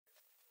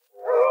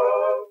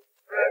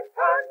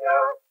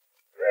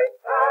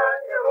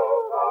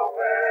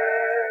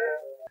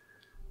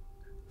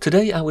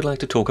Today I would like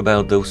to talk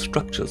about those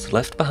structures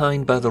left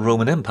behind by the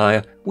Roman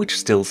Empire which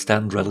still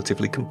stand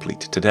relatively complete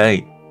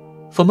today.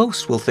 For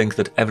most will think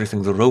that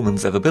everything the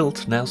Romans ever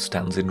built now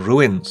stands in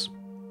ruins.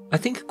 I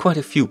think quite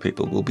a few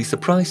people will be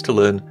surprised to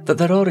learn that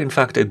there are in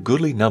fact a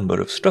goodly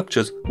number of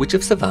structures which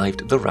have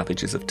survived the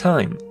ravages of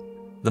time.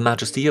 The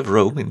majesty of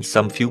Rome in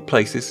some few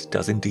places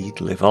does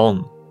indeed live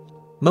on.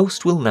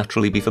 Most will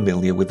naturally be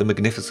familiar with the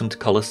magnificent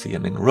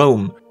Colosseum in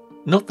Rome.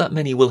 Not that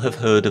many will have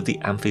heard of the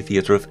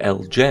amphitheatre of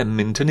El Gem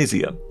in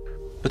Tunisia.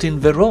 But in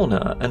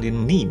Verona and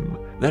in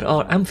Nîmes there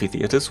are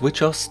amphitheatres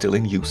which are still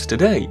in use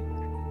today.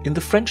 In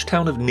the French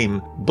town of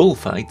Nîmes,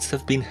 bullfights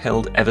have been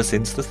held ever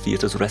since the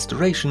theatre's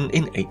restoration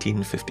in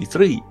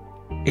 1853.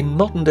 In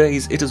modern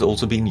days it has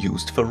also been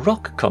used for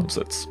rock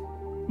concerts.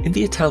 In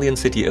the Italian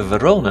city of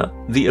Verona,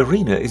 the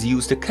arena is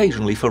used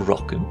occasionally for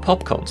rock and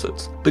pop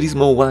concerts, but is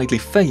more widely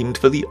famed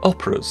for the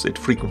operas it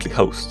frequently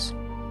hosts.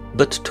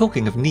 But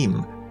talking of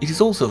Nîmes, it is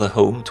also the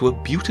home to a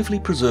beautifully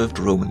preserved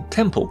Roman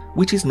temple,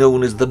 which is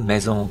known as the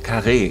Maison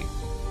Carrée.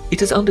 It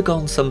has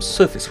undergone some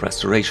surface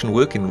restoration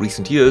work in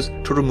recent years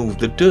to remove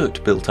the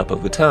dirt built up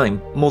over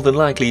time, more than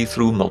likely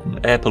through modern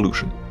air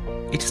pollution.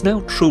 It is now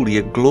truly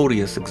a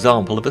glorious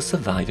example of a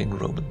surviving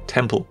Roman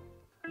temple.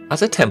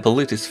 As a temple,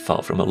 it is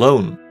far from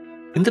alone.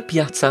 In the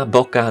Piazza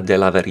Bocca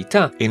della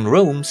Verità in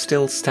Rome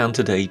still stand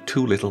today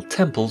two little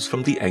temples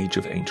from the age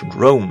of ancient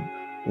Rome.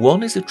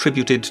 One is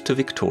attributed to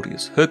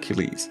Victoria's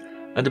Hercules,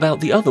 and about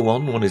the other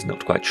one is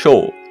not quite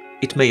sure.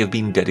 It may have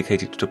been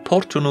dedicated to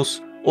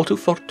Portunus or to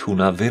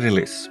Fortuna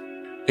Virilis.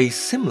 A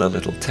similar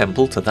little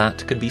temple to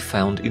that can be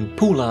found in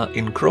Pula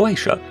in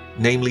Croatia,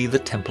 namely the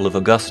Temple of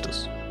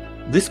Augustus.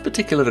 This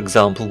particular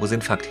example was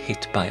in fact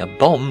hit by a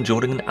bomb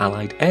during an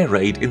Allied air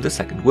raid in the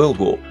Second World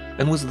War,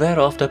 and was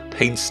thereafter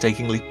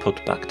painstakingly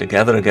put back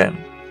together again.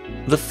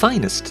 The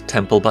finest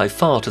temple by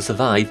far to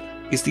survive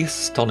is the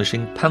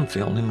astonishing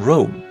Pantheon in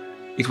Rome.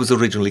 It was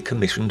originally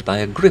commissioned by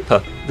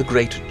Agrippa, the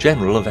great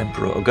general of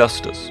Emperor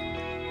Augustus.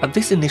 At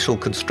this initial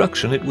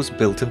construction it was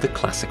built in the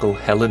classical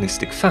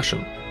Hellenistic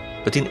fashion,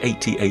 but in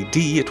 80 AD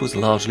it was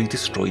largely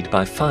destroyed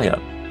by fire.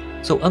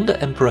 So under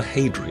Emperor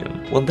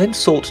Hadrian, one then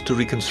sought to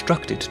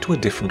reconstruct it to a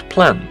different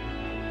plan.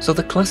 So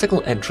the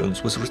classical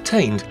entrance was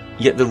retained,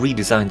 yet the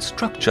redesigned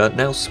structure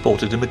now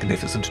sported a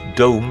magnificent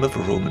dome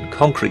of Roman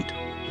concrete.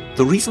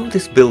 The reason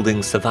this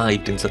building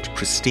survived in such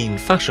pristine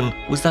fashion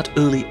was that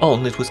early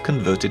on it was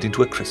converted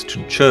into a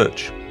Christian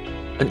church.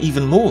 An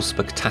even more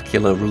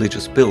spectacular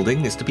religious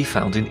building is to be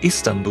found in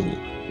Istanbul,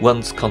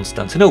 once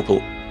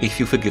Constantinople, if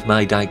you forgive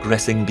my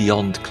digressing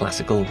beyond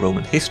classical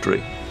Roman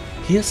history.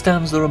 Here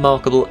stands the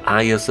remarkable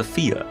Hagia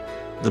Sophia,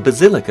 the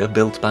basilica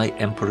built by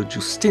Emperor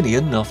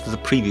Justinian after the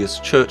previous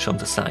church on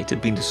the site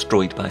had been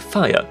destroyed by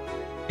fire.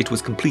 It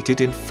was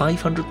completed in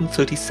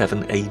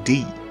 537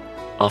 AD.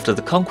 After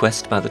the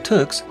conquest by the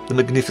Turks, the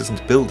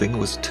magnificent building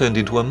was turned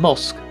into a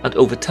mosque, and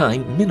over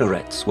time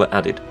minarets were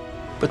added.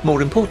 But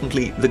more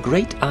importantly, the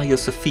great Hagia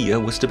Sophia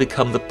was to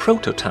become the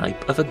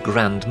prototype of a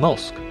grand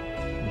mosque.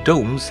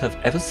 Domes have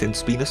ever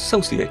since been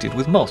associated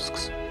with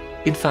mosques.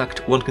 In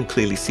fact, one can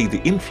clearly see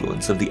the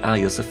influence of the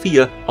Hagia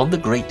Sophia on the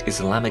great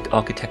Islamic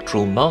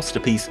architectural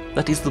masterpiece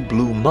that is the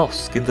Blue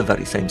Mosque in the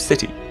very same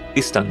city,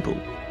 Istanbul.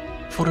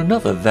 For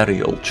another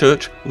very old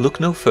church, look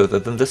no further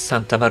than the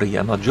Santa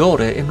Maria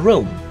Maggiore in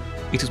Rome.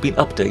 It has been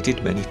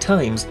updated many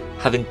times,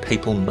 having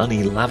papal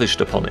money lavished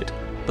upon it,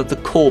 but the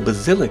core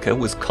basilica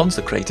was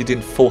consecrated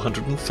in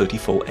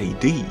 434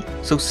 AD,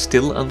 so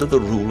still under the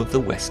rule of the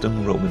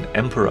Western Roman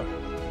Emperor.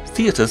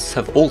 Theatres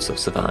have also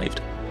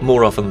survived,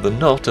 more often than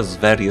not as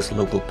various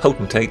local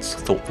potentates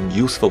thought them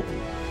useful,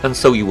 and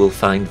so you will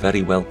find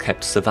very well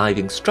kept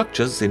surviving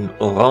structures in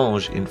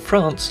Orange in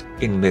France,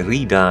 in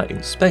Merida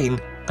in Spain,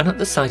 and at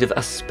the site of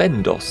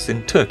Aspendos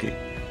in Turkey.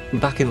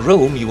 Back in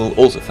Rome you will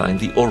also find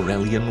the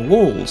Aurelian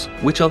Walls,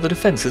 which are the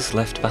defences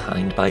left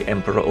behind by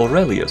Emperor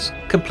Aurelius,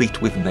 complete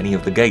with many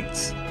of the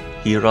gates.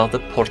 Here are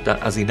the Porta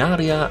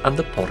Asinaria and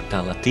the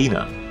Porta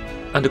Latina.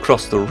 And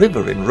across the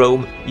river in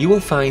Rome you will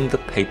find the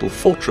papal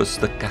fortress,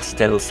 the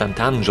Castel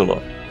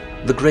Sant'Angelo.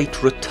 The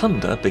great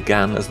rotunda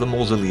began as the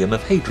mausoleum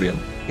of Hadrian,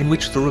 in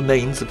which the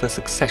remains of a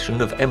succession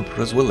of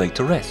emperors were laid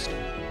to rest.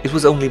 It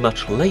was only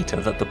much later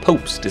that the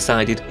popes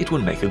decided it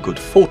would make a good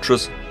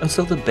fortress, and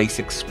so the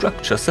basic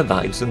structure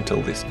survives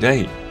until this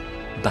day.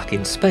 Back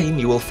in Spain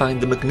you will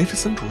find the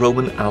magnificent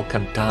Roman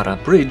Alcantara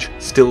bridge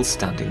still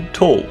standing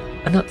tall,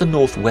 and at the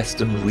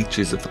northwestern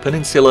reaches of the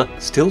peninsula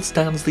still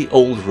stands the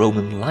old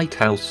Roman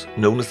lighthouse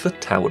known as the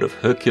Tower of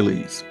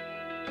Hercules.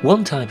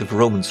 One type of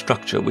Roman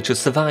structure which has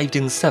survived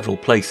in several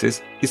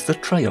places is the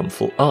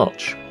Triumphal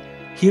Arch.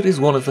 Here is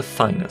one of the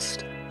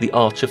finest, the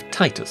Arch of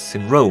Titus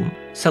in Rome,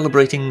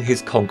 celebrating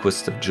his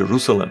conquest of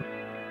Jerusalem.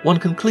 One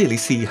can clearly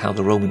see how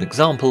the Roman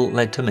example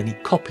led to many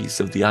copies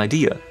of the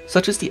idea,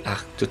 such as the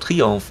Arc de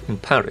Triomphe in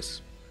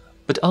Paris.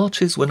 But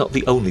arches were not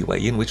the only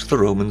way in which the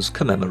Romans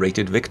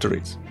commemorated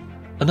victories.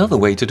 Another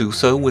way to do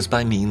so was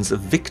by means of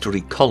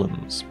victory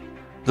columns.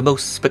 The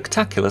most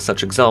spectacular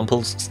such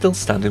examples still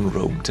stand in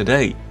Rome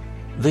today.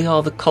 They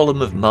are the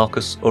column of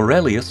Marcus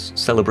Aurelius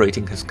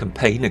celebrating his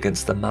campaign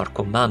against the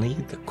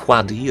Marcomanni, the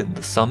Quadi and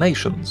the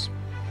Sarmatians.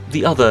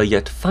 The other,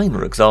 yet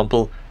finer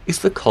example is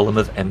the column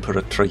of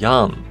Emperor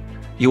Trajan.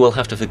 You will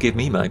have to forgive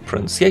me my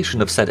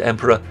pronunciation of said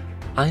emperor.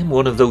 I am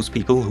one of those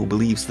people who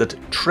believes that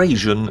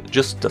Trajan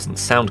just doesn't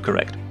sound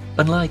correct.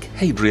 Unlike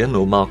Hadrian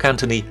or Mark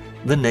Antony,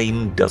 the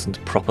name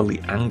doesn't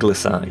properly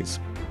anglicize.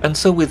 And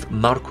so with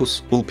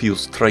Marcus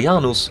Ulpius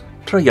Trajanus,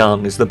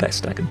 Trajan is the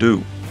best I can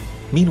do.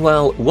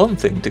 Meanwhile, one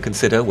thing to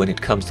consider when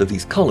it comes to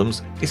these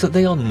columns is that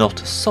they are not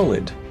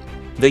solid.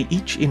 They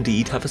each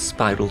indeed have a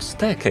spiral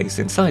staircase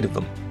inside of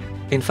them.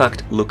 In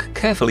fact, look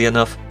carefully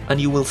enough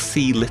and you will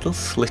see little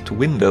slit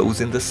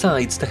windows in the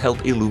sides to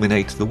help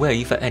illuminate the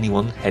way for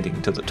anyone heading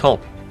to the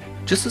top.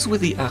 Just as with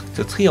the Arc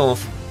de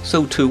Triomphe,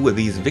 so too were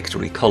these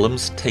victory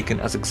columns taken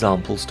as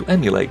examples to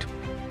emulate.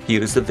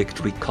 Here is the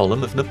victory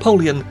column of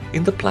Napoleon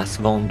in the Place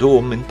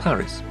Vendôme in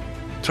Paris.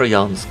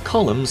 Trajan's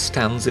column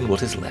stands in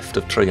what is left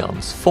of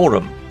Trajan's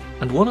Forum,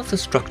 and one of the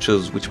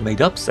structures which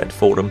made up said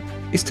forum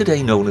is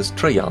today known as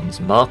Trajan's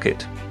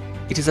Market.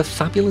 It is a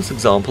fabulous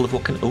example of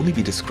what can only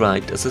be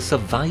described as a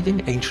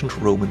surviving ancient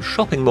Roman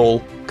shopping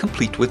mall,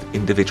 complete with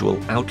individual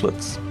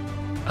outlets.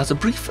 As a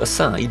brief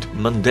aside,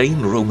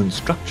 mundane Roman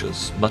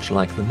structures, much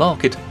like the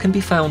market, can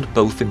be found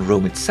both in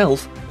Rome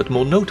itself, but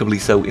more notably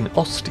so in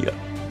Ostia.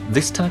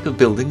 This type of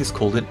building is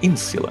called an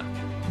insula.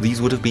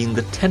 These would have been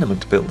the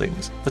tenement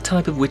buildings, the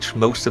type of which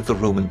most of the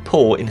Roman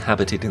poor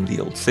inhabited in the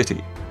old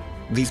city.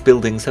 These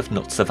buildings have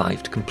not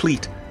survived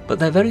complete, but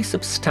their very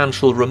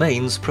substantial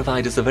remains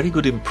provide us a very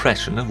good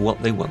impression of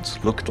what they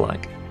once looked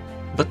like.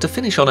 But to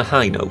finish on a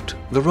high note,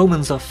 the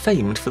Romans are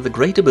famed for the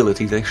great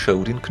ability they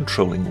showed in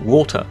controlling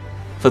water.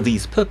 For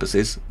these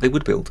purposes, they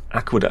would build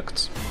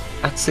aqueducts.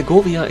 At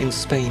Segovia in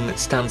Spain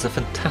stands a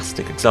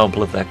fantastic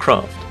example of their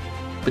craft.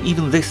 But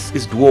even this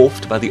is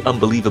dwarfed by the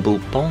unbelievable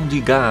Pont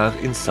du Gard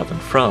in southern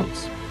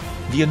France.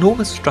 The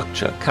enormous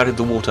structure carried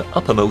the water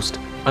uppermost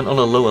and on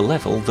a lower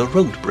level the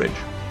road bridge.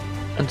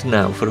 And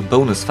now for a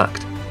bonus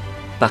fact.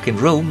 Back in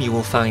Rome you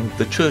will find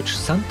the church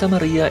Santa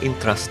Maria in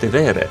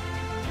Trastevere.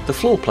 The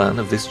floor plan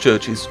of this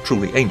church is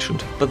truly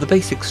ancient, but the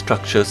basic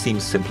structure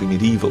seems simply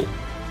medieval.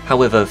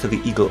 However, for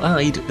the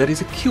eagle-eyed, there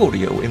is a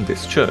curio in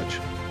this church.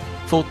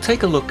 For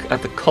take a look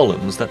at the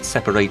columns that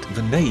separate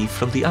the nave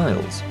from the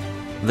aisles.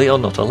 They are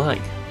not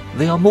alike.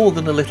 They are more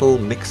than a little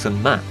mix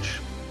and match.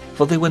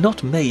 For they were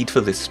not made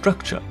for this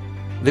structure.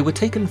 They were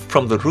taken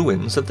from the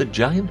ruins of the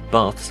giant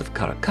baths of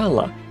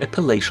Caracalla, a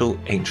palatial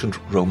ancient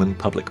Roman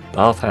public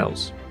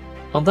bathhouse.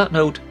 On that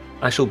note,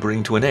 I shall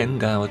bring to an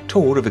end our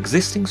tour of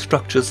existing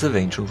structures of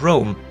ancient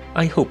Rome.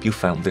 I hope you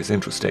found this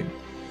interesting.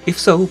 If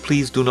so,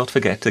 please do not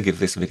forget to give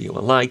this video a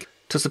like,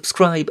 to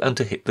subscribe and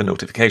to hit the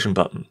notification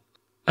button.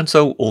 And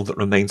so all that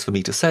remains for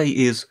me to say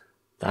is,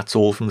 that's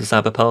all from the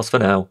Cyberpass for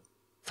now.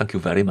 Thank you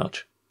very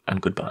much,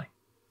 and goodbye.